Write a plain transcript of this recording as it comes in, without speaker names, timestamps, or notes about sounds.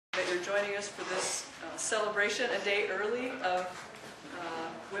That you're joining us for this celebration a day early of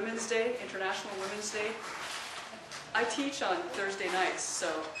Women's Day, International Women's Day. I teach on Thursday nights,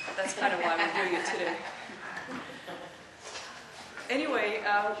 so that's kind of why we're doing it today. Anyway,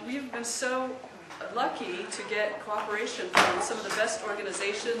 we've been so lucky to get cooperation from some of the best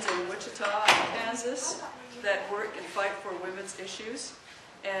organizations in Wichita and Kansas that work and fight for women's issues.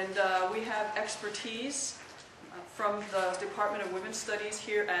 And we have expertise from the Department of Women's Studies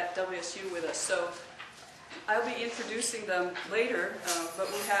here at WSU with us. So I'll be introducing them later,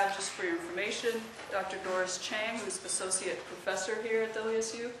 but we have, just for your information, Dr. Doris Chang, who's Associate Professor here at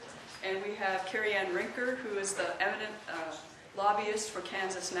WSU, and we have Carrie Ann Rinker, who is the eminent lobbyist for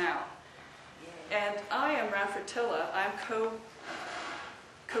Kansas Now. And I am Rannfrid Thelle. I'm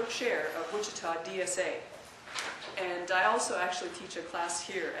co-chair of Wichita DSA. And I also actually teach a class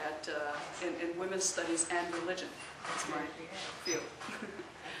here at in Women's Studies and Religion. That's my field.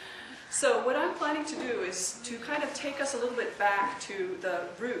 So what I'm planning to do is to kind of take us a little bit back to the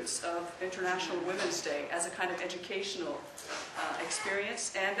roots of International Women's Day as a kind of educational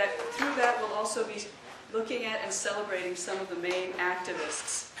experience, and that through that we'll also be looking at and celebrating some of the main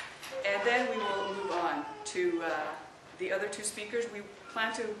activists. And then we will move on to the other two speakers. We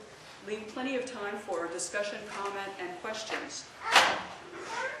plan to leave plenty of time for discussion, comment, and questions.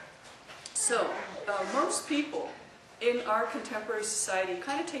 So, most people in our contemporary society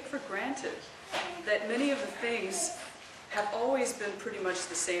kind of take for granted that many of the things have always been pretty much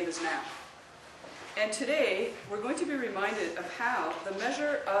the same as now. And today, we're going to be reminded of how the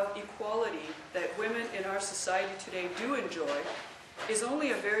measure of equality that women in our society today do enjoy is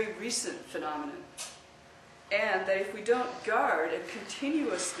only a very recent phenomenon. And that if we don't guard and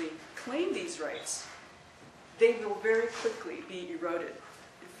continuously claim these rights, they will very quickly be eroded.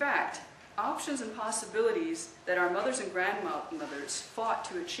 In fact, options and possibilities that our mothers and grandmothers fought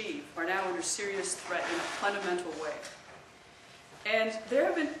to achieve are now under serious threat in a fundamental way. And there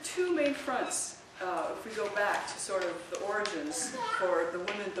have been two main fronts, if we go back to sort of the origins for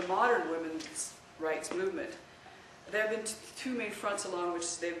the modern women's rights movement. There have been two main fronts along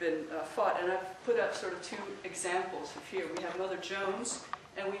which they've been fought, and I've put up sort of two examples of here. We have Mother Jones,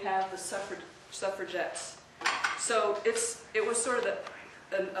 and we have the suffragettes. So it was sort of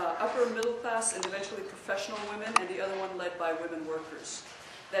an upper middle class and eventually professional women, and the other one led by women workers,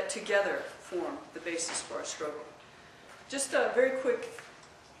 that together form the basis for our struggle. Just a very quick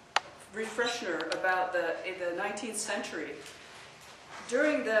refresher about the 19th century.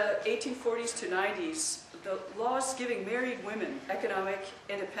 During the 1840s to 90s, the laws giving married women economic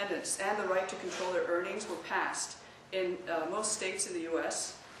independence and the right to control their earnings were passed in most states in the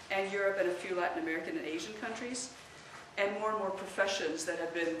US and Europe and a few Latin American and Asian countries. And more professions that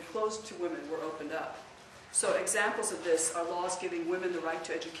had been closed to women were opened up. So examples of this are laws giving women the right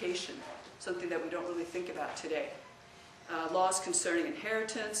to education, something that we don't really think about today. Laws concerning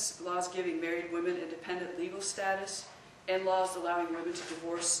inheritance, laws giving married women independent legal status, and laws allowing women to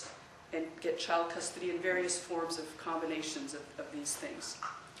divorce and get child custody in various forms of combinations of these things.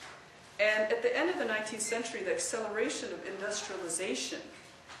 And at the end of the 19th century, the acceleration of industrialization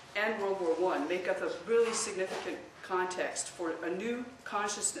and World War I make up a really significant context for a new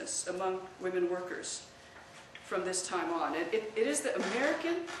consciousness among women workers from this time on. And it is the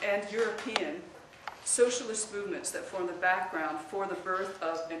American and European socialist movements that form the background for the birth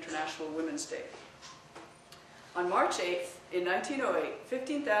of International Women's Day. On March 8th, in 1908,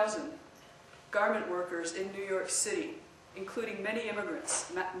 15,000 garment workers in New York City, including many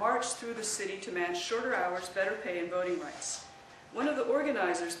immigrants, marched through the city to demand shorter hours, better pay, and voting rights. One of the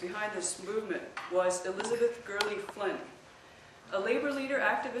organizers behind this movement was Elizabeth Gurley Flynn, a labor leader,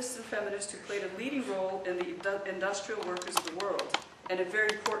 activist, and feminist who played a leading role in the industrial workers of the world, and a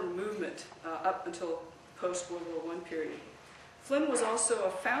very important movement up until post-World War I period. Flynn was also a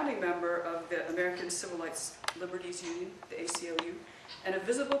founding member of the American Civil Rights Liberties Union, the ACLU, and a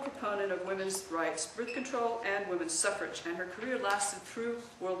visible proponent of women's rights, birth control, and women's suffrage, and her career lasted through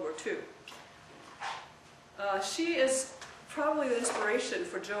World War II. She is probably the inspiration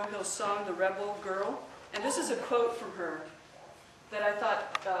for Joe Hill's song, "The Rebel Girl," and this is a quote from her that I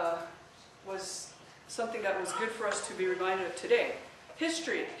thought was something that was good for us to be reminded of today.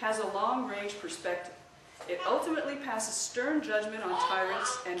 "History has a long-range perspective. It ultimately passes stern judgment on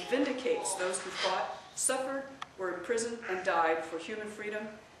tyrants and vindicates those who fought, suffered, were imprisoned, and died for human freedom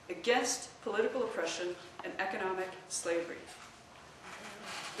against political oppression and economic slavery."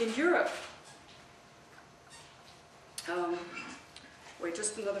 In Europe,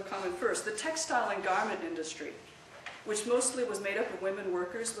 just another comment first, the textile and garment industry which mostly was made up of women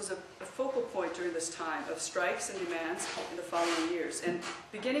workers, was a focal point during this time of strikes and demands in the following years. And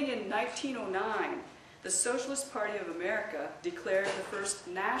beginning in 1909, the Socialist Party of America declared the first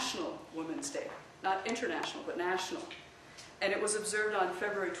National Women's Day. Not international, but national. And it was observed on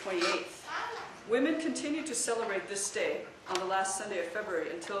February 28th. Women continued to celebrate this day on the last Sunday of February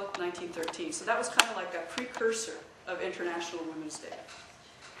until 1913. So that was kind of like a precursor of International Women's Day.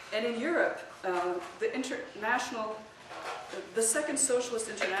 And in Europe, the Second Socialist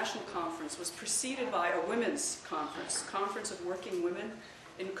International Conference was preceded by a women's conference, Conference of Working Women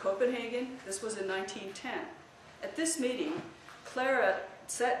in Copenhagen. This was in 1910. At this meeting, Clara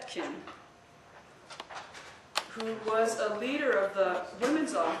Zetkin, who was a leader of the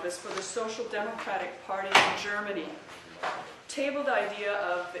women's office for the Social Democratic Party in Germany, tabled the idea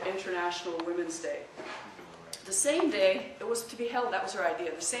of the International Women's Day. The same day, it was to be held, that was her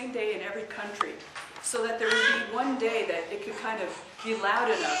idea, the same day in every country, so that there would be one day that it could kind of be loud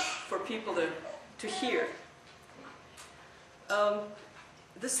enough for people to hear.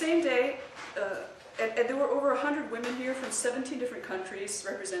 The same day, and there were over 100 women here from 17 different countries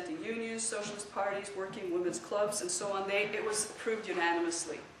representing unions, socialist parties, working women's clubs, and so on. It was approved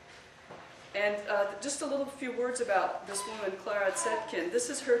unanimously. And just a little few words about this woman, Clara Zetkin. This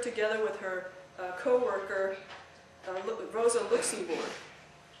is her together with her co-worker, Rosa Luxemburg.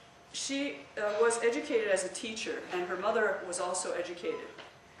 She was educated as a teacher, and her mother was also educated.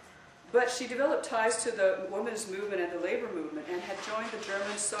 But she developed ties to the women's movement and the labor movement and had joined the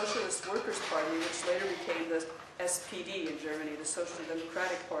German Socialist Workers' Party, which later became the SPD in Germany, the Social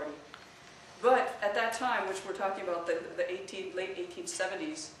Democratic Party. But at that time, which we're talking about the late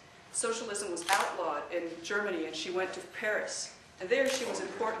 1870s, socialism was outlawed in Germany, and she went to Paris. And there she was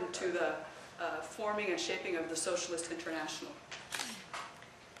important to the forming and shaping of the Socialist International.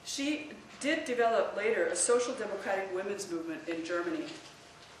 She did develop later a social democratic women's movement in Germany,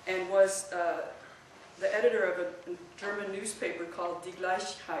 and was the editor of a German newspaper called Die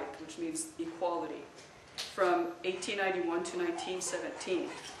Gleichheit, which means equality, from 1891 to 1917.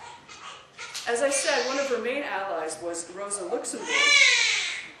 As I said, one of her main allies was Rosa Luxemburg,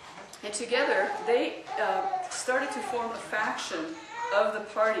 and together they started to form a faction of the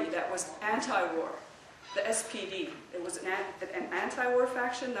party that was anti-war, the SPD. It was an anti-war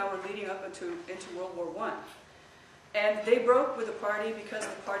faction. Now we're leading up into World War I. And they broke with the party because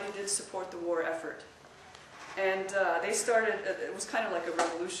the party did support the war effort. And they started, it was kind of like a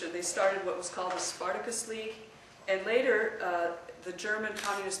revolution. They started what was called the Spartacus League. And later, the German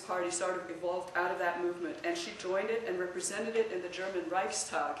Communist Party sort of evolved out of that movement. And she joined it and represented it in the German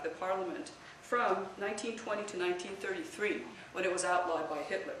Reichstag, the parliament, from 1920 to 1933, when it was outlawed by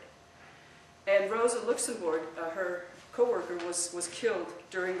Hitler. And Rosa Luxemburg, her co-worker, was killed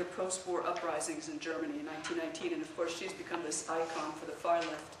during the post-war uprisings in Germany in 1919, and of course she's become this icon for the far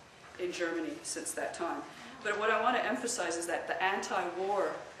left in Germany since that time. But what I want to emphasize is that the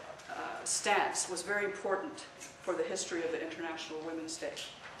anti-war stance was very important for the history of the International Women's Day.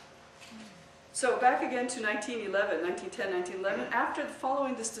 So back again to 1910, 1911,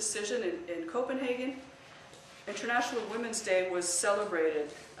 following this decision in Copenhagen, International Women's Day was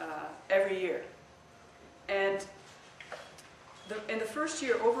celebrated every year. And in the first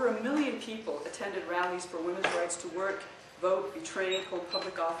year, over 1 million people attended rallies for women's rights to work, vote, be trained, hold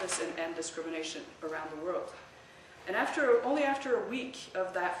public office, and end discrimination around the world. And only after a week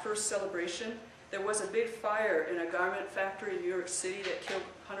of that first celebration, there was a big fire in a garment factory in New York City that killed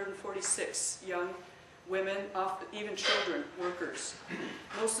 146 young women, even children, workers,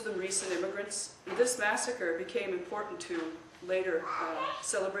 most of them recent immigrants. And this massacre became important to later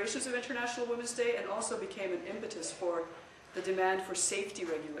celebrations of International Women's Day, and also became an impetus for the demand for safety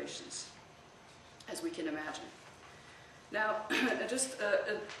regulations, as we can imagine. Now, just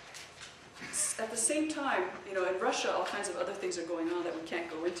at the same time, in Russia, all kinds of other things are going on that we can't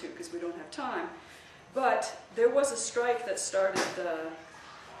go into because we don't have time. But there was a strike that started,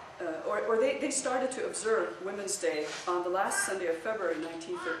 they started to observe Women's Day on the last Sunday of February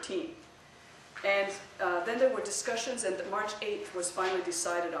 1913. And then there were discussions, and March 8th was finally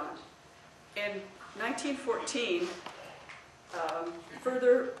decided on. In 1914,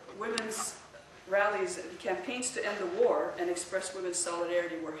 further women's rallies and campaigns to end the war and express women's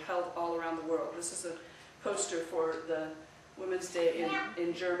solidarity were held all around the world. This is a poster for the Women's Day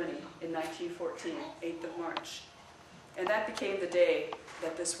in Germany in 1914, 8th of March. And that became the day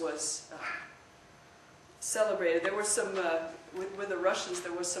that this was celebrated. There were some, with the Russians,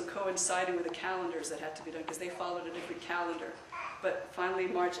 there was some coinciding with the calendars that had to be done because they followed a different calendar. But finally,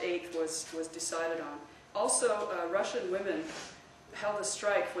 March 8th was decided on. Also, Russian women held a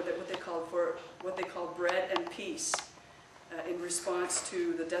strike for what they called bread and peace. in response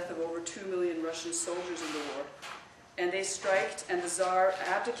to the death of over 2 million Russian soldiers in the war. And they striked, and the Tsar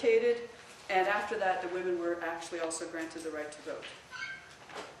abdicated, and after that the women were actually also granted the right to vote.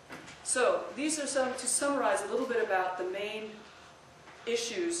 So these are some, to summarize a little bit about the main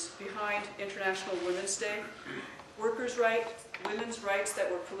issues behind International Women's Day: workers' rights, women's rights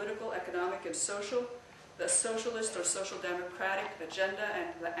that were political, economic, and social, the socialist or social democratic agenda, and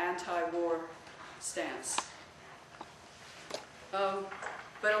the anti-war stance.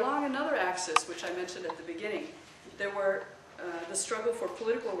 But along another axis, which I mentioned at the beginning, there were the struggle for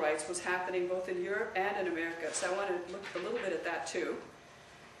political rights was happening both in Europe and in America. So I want to look a little bit at that too.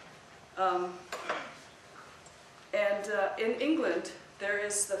 In England, there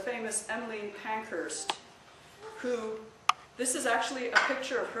is the famous Emmeline Pankhurst, who, this is actually a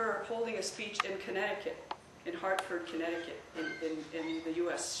picture of her holding a speech in Connecticut, in Hartford, Connecticut, in the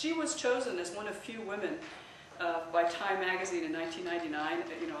US. She was chosen as one of few women by Time magazine in 1999,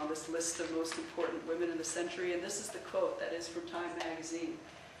 on this list of most important women in the century, and this is the quote that is from Time magazine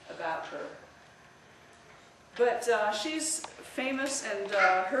about her. But she's famous, and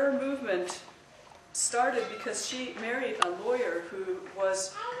her movement started because she married a lawyer who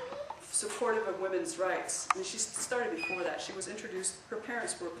was supportive of women's rights. And she started before that. She was introduced, her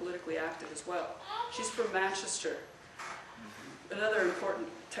parents were politically active as well. She's from Manchester, another important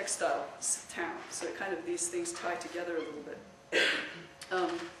textile town. So kind of these things tie together a little bit.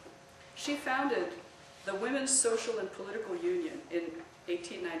 She founded the Women's Social and Political Union in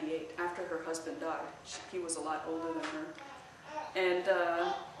 1898 after her husband died. He was a lot older than her. And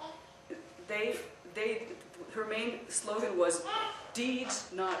her main slogan was deeds,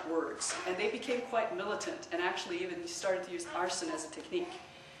 not words. And they became quite militant, and actually even started to use arson as a technique.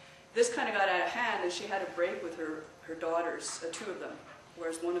 This kind of got out of hand, and she had a break with her daughters, two of them,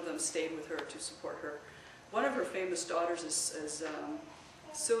 whereas one of them stayed with her to support her. One of her famous daughters is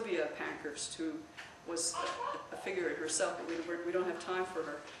Sylvia Pankhurst, who was a figure herself, but we don't have time for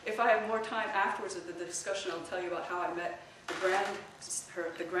her. If I have more time afterwards of the discussion, I'll tell you about how I met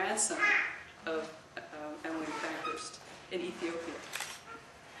the grandson of Emmeline Pankhurst in Ethiopia.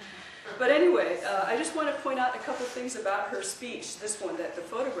 But anyway, I just want to point out a couple things about her speech, this one that the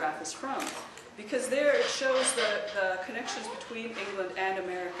photograph is from, because there it shows the connections between England and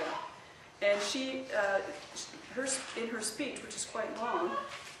America. And she, in her speech, which is quite long,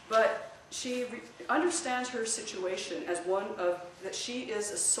 but she understands her situation as one of, that she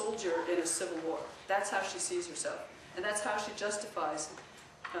is a soldier in a civil war. That's how she sees herself. And that's how she justifies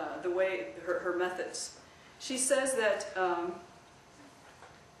the way, her methods. She says that,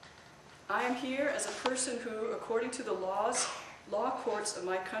 I am here as a person who, according to the law courts of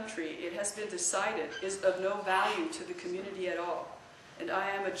my country, it has been decided is of no value to the community at all. And I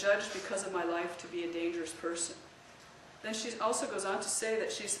am adjudged because of my life to be a dangerous person. Then she also goes on to say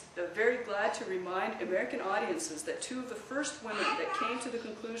that she's very glad to remind American audiences that two of the first women that came to the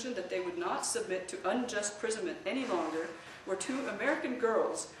conclusion that they would not submit to unjust imprisonment any longer were two American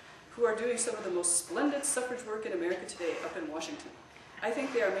girls who are doing some of the most splendid suffrage work in America today up in Washington. I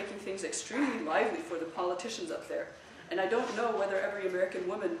think they are making things extremely lively for the politicians up there. And I don't know whether every American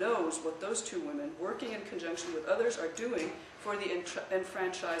woman knows what those two women, working in conjunction with others, are doing for the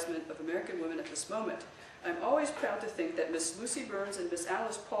enfranchisement of American women at this moment. I'm always proud to think that Miss Lucy Burns and Miss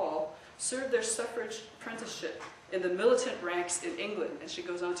Alice Paul served their suffrage apprenticeship in the militant ranks in England. And she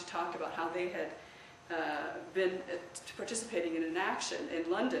goes on to talk about how they had been participating in an action in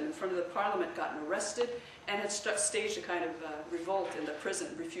London in front of the Parliament, gotten arrested, and had staged a kind of revolt in the prison,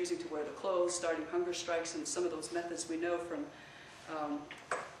 refusing to wear the clothes, starting hunger strikes, and some of those methods we know from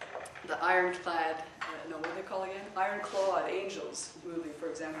the ironclad, what do they call again? Iron-clawed Angels movie, for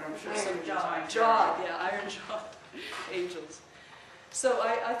example. I'm sure some Jawed, yeah, iron-jawed Angels. So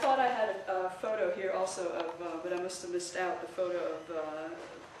I thought I had a photo here also of, but I must have missed out the photo of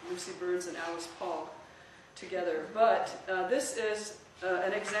Lucy Burns and Alice Paul together. But this is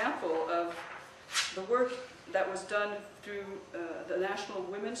an example of the work that was done through the National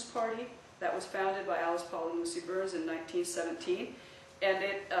Women's Party that was founded by Alice Paul and Lucy Burns in 1917. And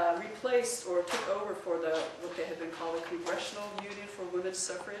it replaced or took over for what they had been called the Congressional Union for Women's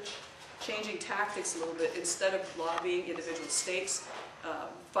Suffrage, changing tactics a little bit. Instead of lobbying individual states,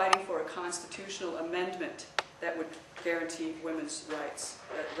 fighting for a constitutional amendment that would guarantee women's rights,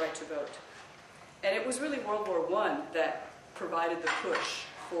 right to vote. And it was really World War I that provided the push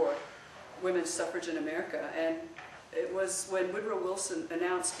for women's suffrage in America. And it was when Woodrow Wilson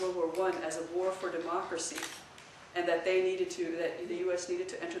announced World War I as a war for democracy, and that that the U.S. needed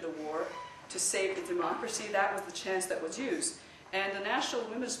to enter the war to save the democracy. That was the chance that was used. And the National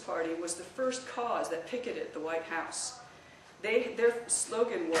Women's Party was the first cause that picketed the White House. their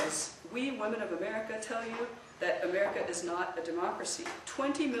slogan was, "We women of America tell you that America is not a democracy.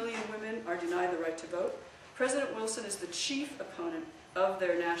 20 million women are denied the right to vote. President Wilson is the chief opponent of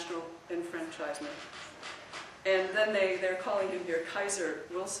their national enfranchisement." And then they're calling him here Kaiser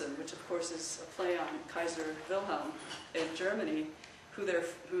Wilson, which of course is a play on Kaiser Wilhelm in Germany,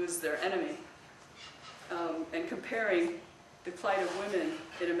 who is their enemy, and comparing the plight of women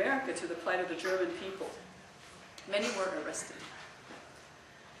in America to the plight of the German people. Many were arrested.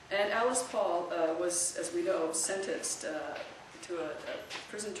 And Alice Paul was, as we know, sentenced to a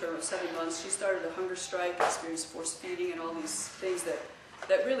prison term of 7 months. She started a hunger strike, experienced forced feeding, and all these things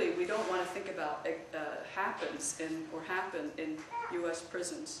that really we don't want to think about happen in U.S.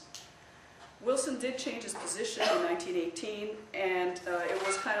 prisons. Wilson did change his position in 1918, and it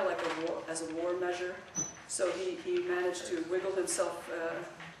was kind of like a war measure. So he managed to wiggle himself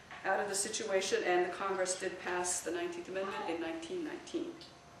out of the situation, and the Congress did pass the 19th Amendment in 1919.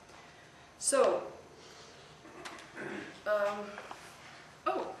 So,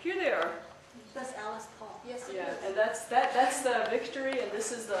 oh, here they are. That's Alice Paul. Yes, it Yeah, is. and that's the victory, and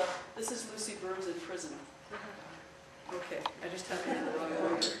this is Lucy Burns in prison. Okay, I just have it in the wrong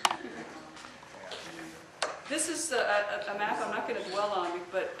order. This is a map I'm not going to dwell on,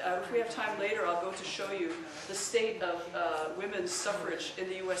 but if we have time later, I'll go to show you the state of women's suffrage in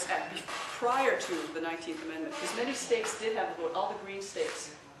the U.S. prior to the 19th Amendment, because many states did have a vote, all the green states.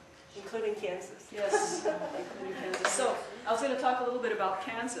 Including Kansas. Yes, including Kansas. So I was going to talk a little bit about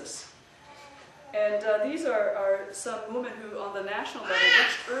Kansas. And these are some women who, on the national level,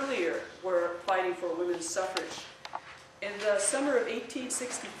 much earlier were fighting for women's suffrage. In the summer of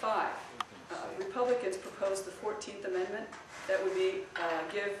 1865, Republicans proposed the 14th Amendment that would be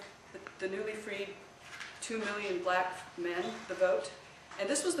give the newly freed 2 million black men the vote. And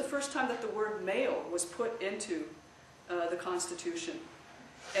this was the first time that the word male was put into the Constitution.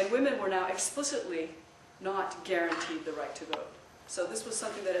 And women were now explicitly not guaranteed the right to vote. So this was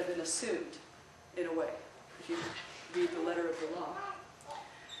something that had been assumed, in a way, if you read the letter of the law.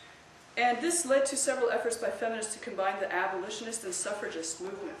 And this led to several efforts by feminists to combine the abolitionist and suffragist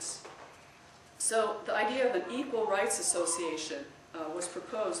movements. So the idea of an equal rights association was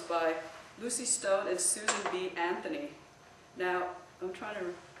proposed by Lucy Stone and Susan B. Anthony. Now, I'm trying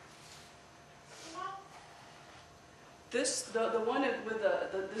to... The one with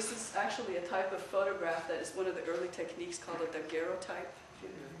this is actually a type of photograph that is one of the early techniques called a daguerreotype. If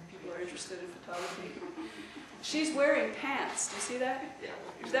people are interested in photography. She's wearing pants. Do you see that?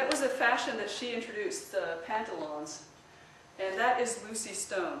 That was a fashion that she introduced, pantaloons. And that is Lucy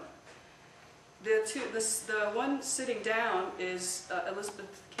Stone. The one sitting down is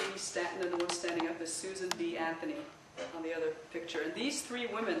Elizabeth Cady Stanton, and the one standing up is Susan B. Anthony on the other picture. And these three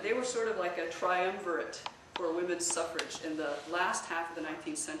women, they were sort of like a triumvirate for women's suffrage in the last half of the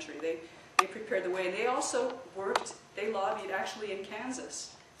 19th century. They prepared the way, and they also worked, they lobbied actually in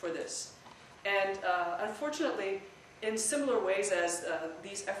Kansas for this. And unfortunately, in similar ways as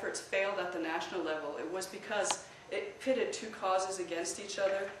these efforts failed at the national level, it was because it pitted two causes against each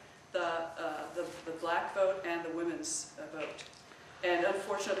other, the black vote and the women's vote. And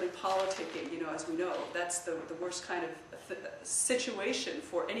unfortunately, politicking, as we know, that's the worst kind of situation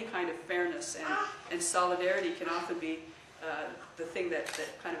for any kind of fairness, and solidarity can often be the thing that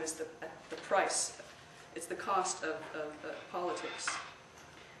kind of is the price. It's the cost of politics.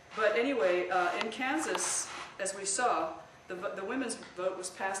 But anyway, in Kansas, as we saw, the women's vote was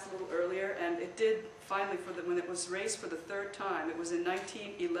passed a little earlier, and it did finally, when it was raised for the third time, it was in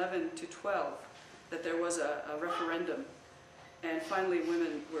 1911 to 12 that there was a referendum. And finally,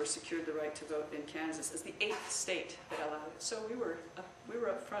 women were secured the right to vote in Kansas as the 8th state that allowed it. So we were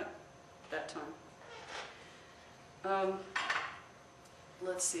up front that time.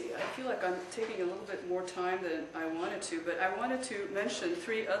 Let's see. I feel like I'm taking a little bit more time than I wanted to, but I wanted to mention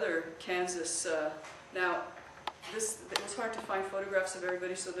 3 other Kansas. Now, it was hard to find photographs of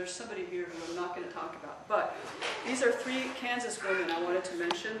everybody, so there's somebody here who I'm not going to talk about. But these are 3 Kansas women I wanted to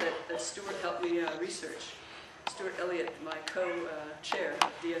mention that Stuart helped me research. Stuart Elliott, my co-chair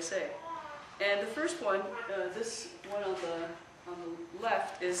of DSA. And the first one, this one on the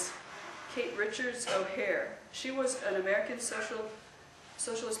left, is Kate Richards O'Hare. She was an American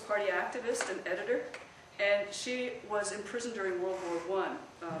Socialist Party activist and editor, and she was imprisoned during World War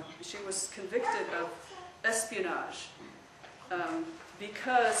I. She was convicted of espionage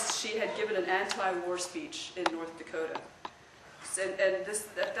because she had given an anti-war speech in North Dakota. And at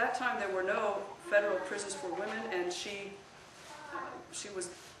that time, there were no federal prisons for women, and she was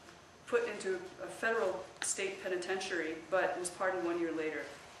put into a federal state penitentiary, but was pardoned 1 year later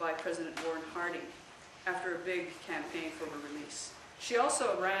by President Warren Harding. after a big campaign for her release. She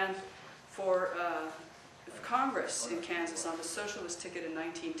also ran for Congress in Kansas on the socialist ticket in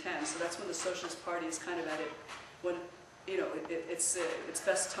 1910, so that's when the Socialist Party is kind of at it, when, you know, it's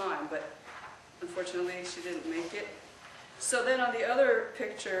best time, but unfortunately she didn't make it. So then on the other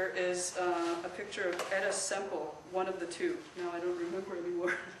picture is a picture of Etta Semple, one of the two. Now I don't remember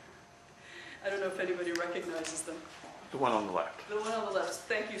anymore. I don't know if anybody recognizes them. The one on the left. The one on the left.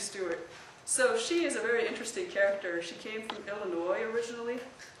 Thank you, Stuart. So she is a very interesting character. She came from Illinois originally,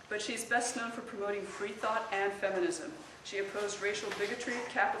 but she's best known for promoting free thought and feminism. She opposed racial bigotry,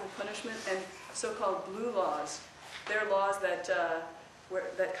 capital punishment, and so-called blue laws. They're laws that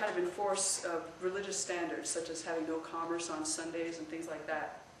that kind of enforce religious standards, such as having no commerce on Sundays and things like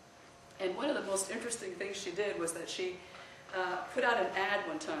that. And one of the most interesting things she did was that she put out an ad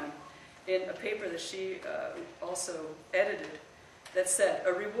one time in a paper that she also edited that said,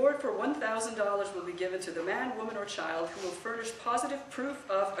 "A reward for $1,000 will be given to the man, woman, or child who will furnish positive proof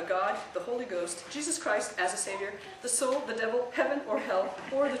of a God, the Holy Ghost, Jesus Christ as a Savior, the soul, the devil, heaven or hell,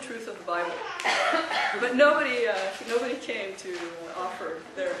 or the truth of the Bible." But nobody came to offer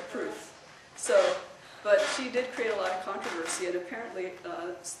their proof. So, but she did create a lot of controversy, and apparently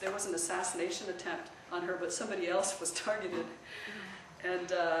there was an assassination attempt on her, but somebody else was targeted,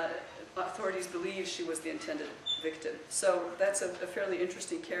 and authorities believe she was the intended victim. So that's a fairly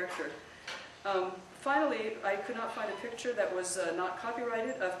interesting character. Finally, I could not find a picture that was not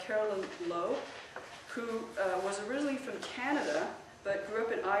copyrighted of Carolyn Lowe, who was originally from Canada, but grew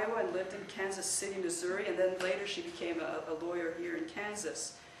up in Iowa and lived in Kansas City, Missouri, and then later she became a lawyer here in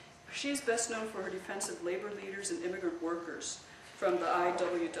Kansas. She's best known for her defense of labor leaders and immigrant workers from the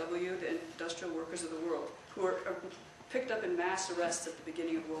IWW, the Industrial Workers of the World, who were picked up in mass arrests at the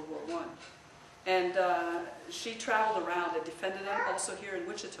beginning of World War I. And she traveled around and defended them, also here in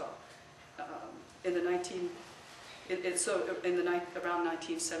Wichita, around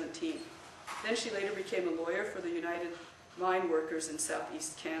 1917. Then she later became a lawyer for the United Mine Workers in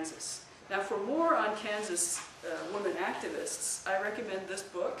southeast Kansas. Now, for more on Kansas women activists, I recommend this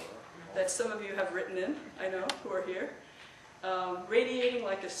book that some of you have written in, I know, who are here. Radiating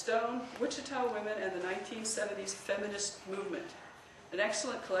Like a Stone, Wichita Women and the 1970s Feminist Movement. An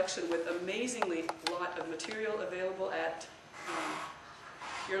excellent collection with amazingly lot of material available at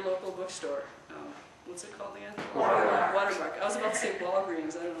your local bookstore. What's it called again? Watermark. I was about to say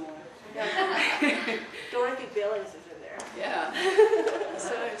Walgreens, I don't know why. Dorothy Billings is in there. Yeah.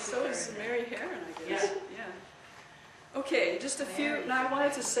 So is Mary Herron, I guess. Yeah. Okay, just a few. Now I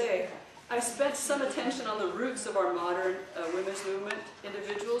wanted to say, I spent some attention on the roots of our modern women's movement.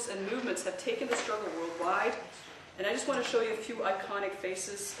 Individuals and movements have taken the struggle worldwide. And I just want to show you a few iconic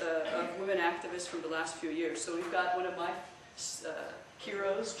faces of women activists from the last few years. So we've got one of my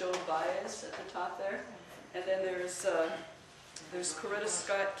heroes, Joan Baez, at the top there. And then there's Coretta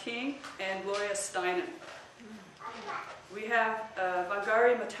Scott King and Gloria Steinem. We have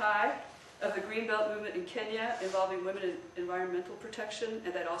Wangari Maathai of the Greenbelt movement in Kenya, involving women in environmental protection,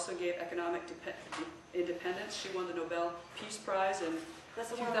 and that also gave economic independence. She won the Nobel Peace Prize in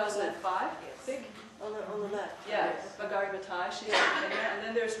 2005, I think. On the left. Yeah, Wangari Maathai, she's in Kenya. And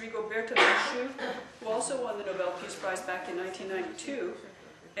then there's Rigoberta Menchú, who also won the Nobel Peace Prize back in 1992,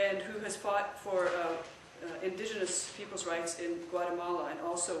 and who has fought for indigenous people's rights in Guatemala, and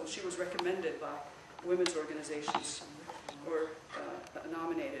also she was recommended by women's organizations, or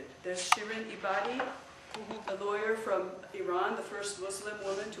nominated. There's Shirin Ebadi, a lawyer from Iran, the first Muslim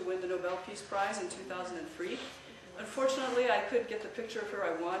woman to win the Nobel Peace Prize in 2003. Unfortunately, I couldn't get the picture of her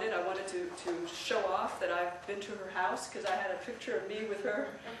I wanted. I wanted to show off that I've been to her house, because I had a picture of me with her.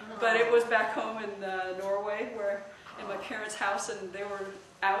 But it was back home in Norway, where in my parents' house, and they were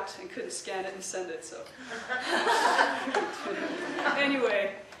out and couldn't scan it and send it. So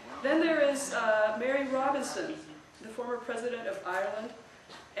anyway, then there is Mary Robinson, the former president of Ireland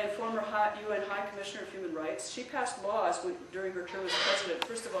and former UN High Commissioner of Human Rights. She passed laws during her term as president.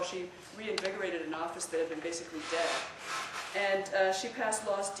 First of all, she reinvigorated an office that had been basically dead. And she passed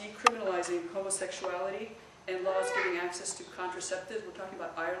laws decriminalizing homosexuality and laws giving access to contraceptives. We're talking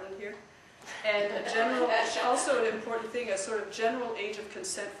about Ireland here. And also an important thing, a sort of general age of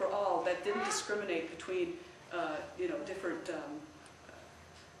consent for all that didn't discriminate between, different,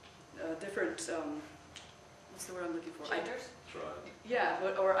 what's the word I'm looking for? Genders? Yeah,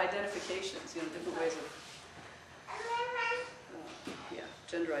 or identifications, different ways of,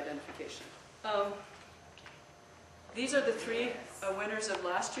 gender identification. These are the three winners of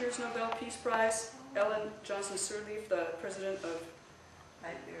last year's Nobel Peace Prize. Ellen Johnson Sirleaf, the president of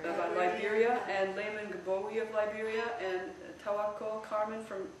Liberia, and Laman Gbowe of Liberia, and Tawakkol Carmen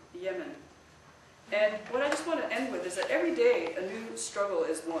from Yemen. And what I just want to end with is that every day a new struggle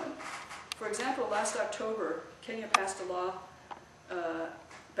is won. For example, last October, Kenya passed a law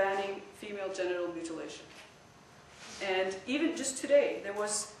banning female genital mutilation. And even just today, there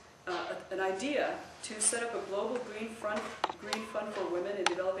was an idea to set up a global green fund for women in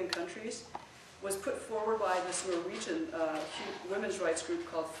developing countries, was put forward by this Norwegian women's rights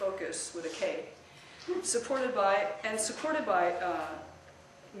group called Focus, with a K, supported by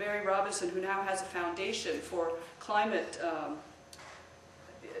Mary Robinson, who now has a foundation for climate,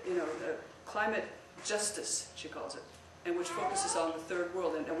 climate justice, she calls it, and which focuses on the third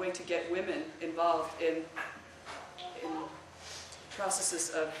world and a way to get women involved in processes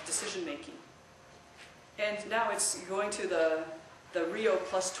of decision making. And now it's going to the Rio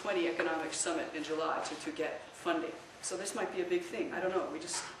Plus 20 Economic Summit in July to get funding. So this might be a big thing. I don't know.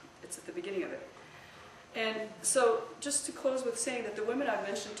 It's at the beginning of it. And so just to close with saying that the women I've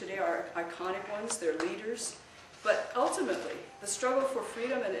mentioned today are iconic ones. They're leaders. But ultimately, the struggle for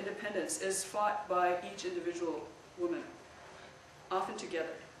freedom and independence is fought by each individual woman, often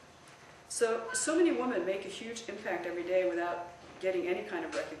together. So many women make a huge impact every day without getting any kind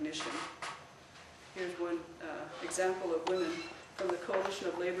of recognition. Here's one example of women from the Coalition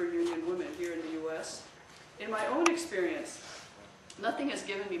of Labor Union Women here in the US. In my own experience, nothing has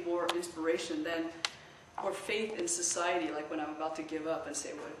given me more inspiration than or faith in society, like when I'm about to give up and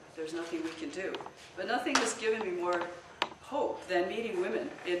say, well, there's nothing we can do. But nothing has given me more hope than meeting women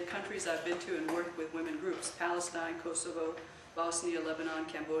in countries I've been to and worked with women groups, Palestine, Kosovo, Bosnia, Lebanon,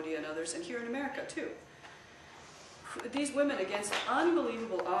 Cambodia, and others, and here in America too. These women, against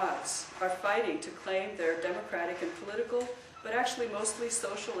unbelievable odds, are fighting to claim their democratic and political, but actually mostly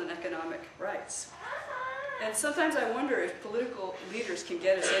social and economic rights. And sometimes I wonder if political leaders can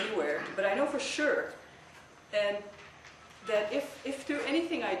get us anywhere, but I know for sure and that if through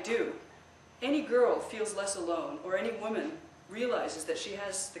anything I do, any girl feels less alone, or any woman realizes that she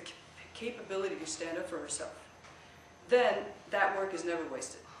has the capability to stand up for herself, then that work is never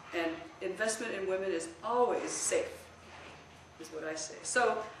wasted. And investment in women is always safe, is what I say.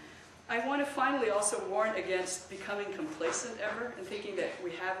 So I want to finally also warn against becoming complacent ever and thinking that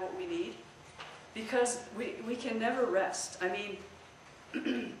we have what we need, because we can never rest. I mean,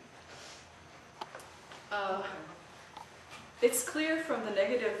 it's clear from the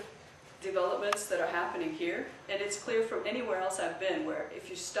negative developments that are happening here, and it's clear from anywhere else I've been, where if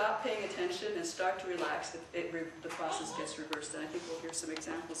you stop paying attention and start to relax, the process gets reversed, and I think we'll hear some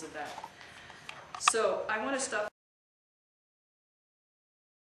examples of that. So I want to stop.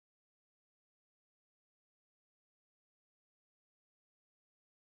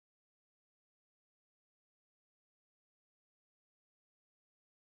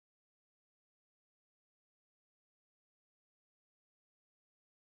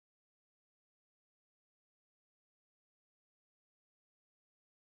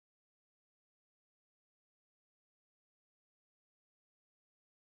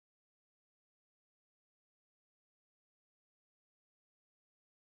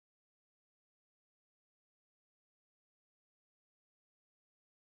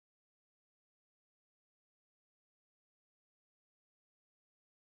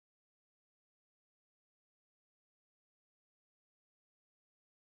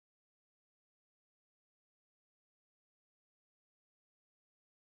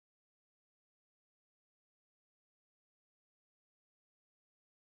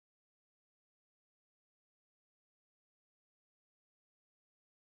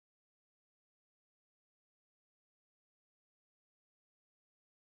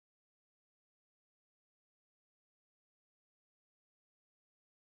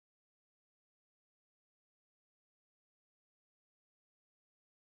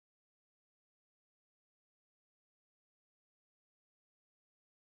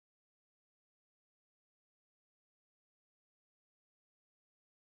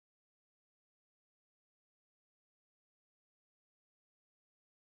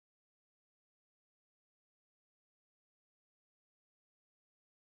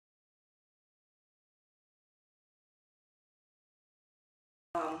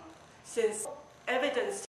 Since evidence